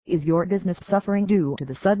Is your business suffering due to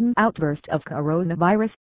the sudden outburst of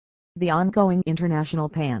coronavirus? The ongoing international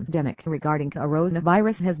pandemic regarding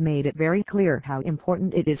coronavirus has made it very clear how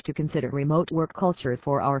important it is to consider remote work culture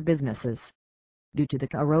for our businesses. Due to the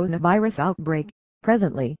coronavirus outbreak,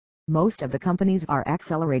 presently, most of the companies are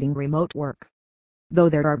accelerating remote work. Though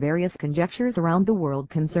there are various conjectures around the world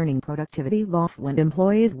concerning productivity loss when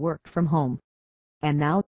employees work from home. And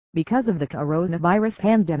now, because of the coronavirus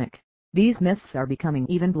pandemic, these myths are becoming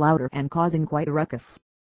even louder and causing quite a ruckus.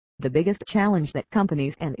 The biggest challenge that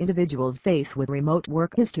companies and individuals face with remote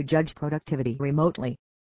work is to judge productivity remotely.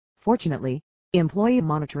 Fortunately, employee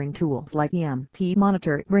monitoring tools like EMP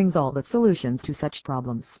Monitor brings all the solutions to such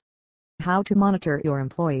problems. How to monitor your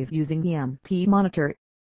employees using EMP Monitor.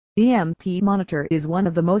 EMP Monitor is one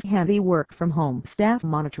of the most handy work-from-home staff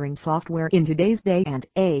monitoring software in today's day and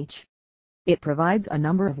age. It provides a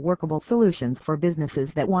number of workable solutions for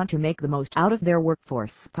businesses that want to make the most out of their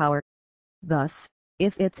workforce power. Thus,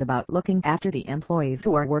 if it's about looking after the employees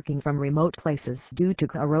who are working from remote places due to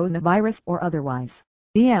coronavirus or otherwise,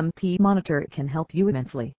 EMP Monitor can help you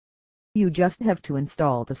immensely. You just have to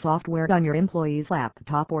install the software on your employee's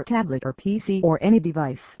laptop or tablet or PC or any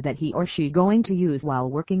device that he or she going to use while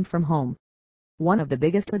working from home. One of the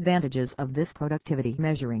biggest advantages of this productivity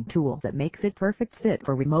measuring tool that makes it perfect fit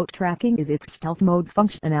for remote tracking is its stealth mode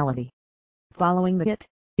functionality. Following the hit,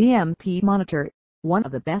 EMP Monitor, one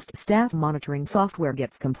of the best staff monitoring software,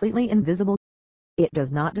 gets completely invisible. It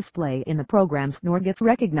does not display in the programs nor gets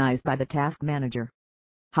recognized by the task manager.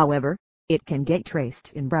 However, it can get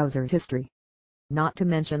traced in browser history. Not to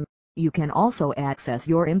mention, you can also access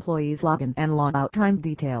your employees' login and logout time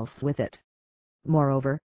details with it.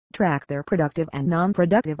 Moreover, track their productive and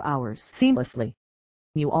non-productive hours seamlessly.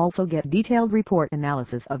 You also get detailed report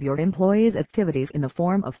analysis of your employees' activities in the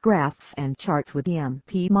form of graphs and charts with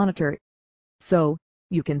EMP Monitor. So,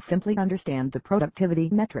 you can simply understand the productivity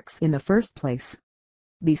metrics in the first place.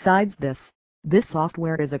 Besides this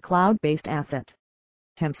software is a cloud-based asset.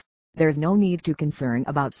 Hence, there's no need to concern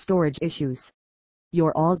about storage issues.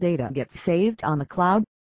 Your all data gets saved on the cloud.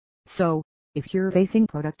 So, if you're facing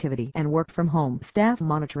productivity and work from home staff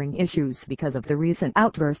monitoring issues because of the recent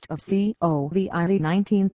outburst of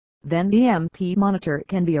COVID-19, then EMP Monitor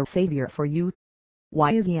can be a savior for you.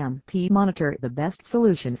 Why is EMP Monitor the best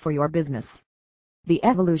solution for your business? The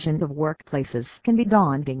evolution of workplaces can be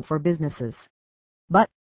daunting for businesses. But,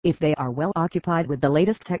 if they are well occupied with the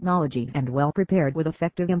latest technologies and well prepared with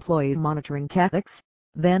effective employee monitoring tactics,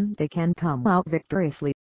 then they can come out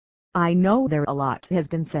victoriously. I know a lot has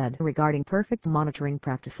been said regarding perfect monitoring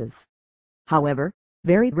practices. However,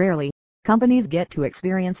 very rarely, companies get to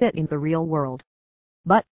experience it in the real world.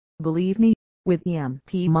 But, believe me, with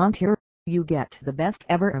EMP Monitor, you get the best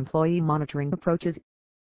ever employee monitoring approaches.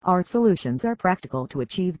 Our solutions are practical to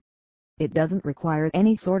achieve. It doesn't require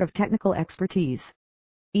any sort of technical expertise.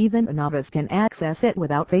 Even a novice can access it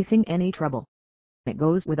without facing any trouble. It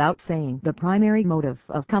goes without saying the primary motive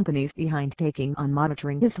of companies behind taking on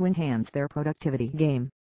monitoring is to enhance their productivity game.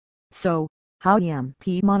 So, how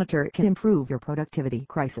EMP Monitor can improve your productivity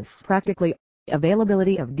crisis practically.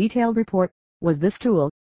 Availability of detailed report. Was this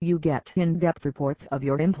tool, you get in-depth reports of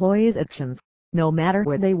your employees' actions, no matter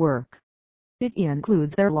where they work. It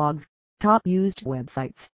includes their logs, top used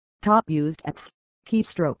websites, top used apps,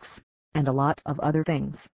 keystrokes, and a lot of other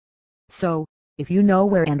things. So, if you know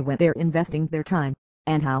where and when they're investing their time,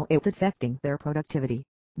 and how it's affecting their productivity,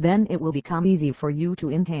 then it will become easy for you to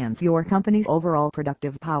enhance your company's overall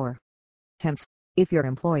productive power. Hence, if your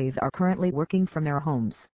employees are currently working from their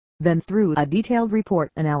homes, then through a detailed report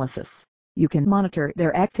analysis, you can monitor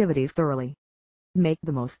their activities thoroughly. Make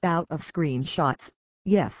the most out of screenshots.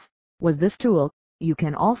 Yes, with this tool, you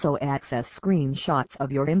can also access screenshots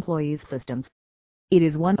of your employees' systems. It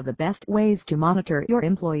is one of the best ways to monitor your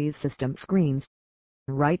employees' system screens.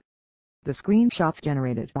 Right? The screenshots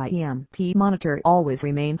generated by EMP Monitor always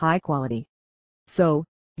remain high quality. So,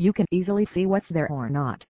 you can easily see what's there or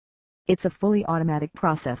not. It's a fully automatic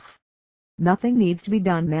process. Nothing needs to be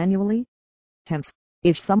done manually. Hence,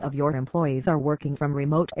 if some of your employees are working from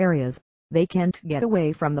remote areas, they can't get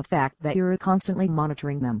away from the fact that you're constantly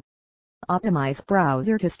monitoring them. Optimize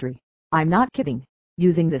browser history. I'm not kidding.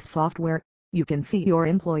 Using this software, you can see your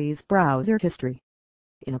employees' browser history.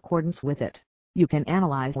 In accordance with it, you can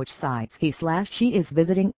analyze which sites he/she is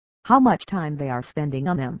visiting, how much time they are spending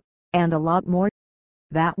on them, and a lot more.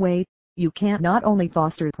 That way, you can not only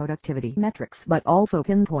foster productivity metrics but also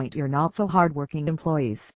pinpoint your not-so-hardworking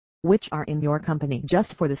employees, which are in your company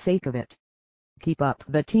just for the sake of it. Keep up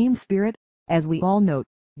the team spirit. As we all know,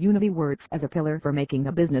 unity works as a pillar for making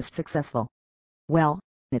a business successful. Well,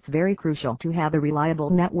 It's very crucial to have a reliable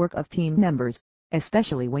network of team members,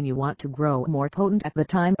 especially when you want to grow more potent at the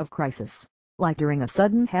time of crisis, like during a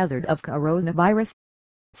sudden hazard of coronavirus.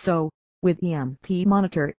 So, with EMP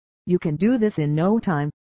Monitor, you can do this in no time.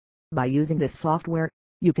 By using this software,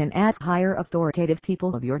 you can ask higher authoritative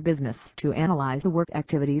people of your business to analyze the work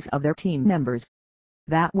activities of their team members.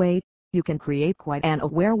 That way, you can create quite an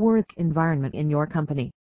aware work environment in your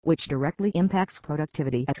company, which directly impacts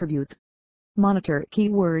productivity attributes. Monitor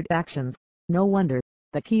keyword actions. No wonder,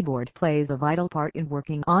 the keyboard plays a vital part in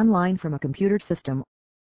working online from a computer system.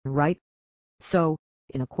 Right? So,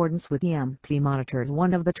 in accordance with EMP Monitor's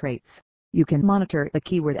one of the traits, you can monitor the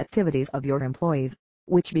keyword activities of your employees,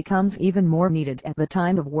 which becomes even more needed at the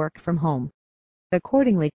time of work from home.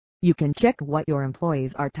 Accordingly, you can check what your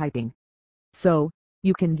employees are typing. So,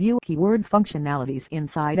 you can view keyword functionalities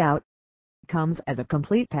inside out. Comes as a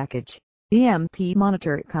complete package. EMP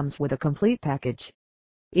Monitor comes with a complete package.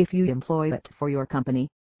 If you employ it for your company,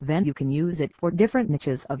 then you can use it for different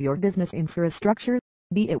niches of your business infrastructure,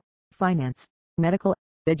 be it finance, medical,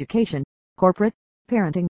 education, corporate,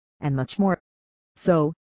 parenting, and much more.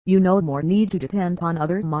 So, you no more need to depend on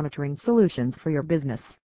other monitoring solutions for your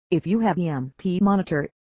business. If you have EMP Monitor,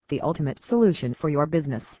 the ultimate solution for your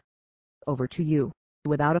business. Over to you.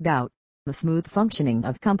 Without a doubt, the smooth functioning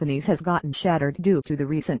of companies has gotten shattered due to the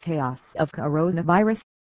recent chaos of coronavirus.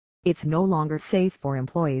 It's no longer safe for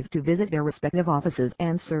employees to visit their respective offices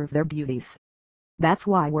and serve their duties. That's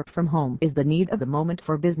why work from home is the need of the moment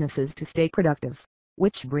for businesses to stay productive,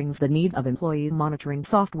 which brings the need of employee monitoring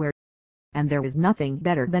software. And there is nothing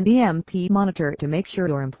better than EMP Monitor to make sure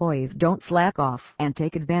your employees don't slack off and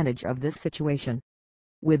take advantage of this situation.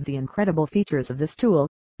 With the incredible features of this tool,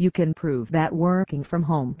 you can prove that working from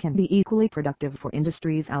home can be equally productive for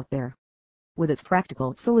industries out there. With its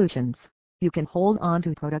practical solutions, you can hold on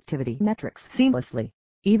to productivity metrics seamlessly,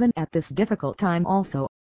 even at this difficult time also.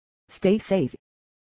 Stay safe.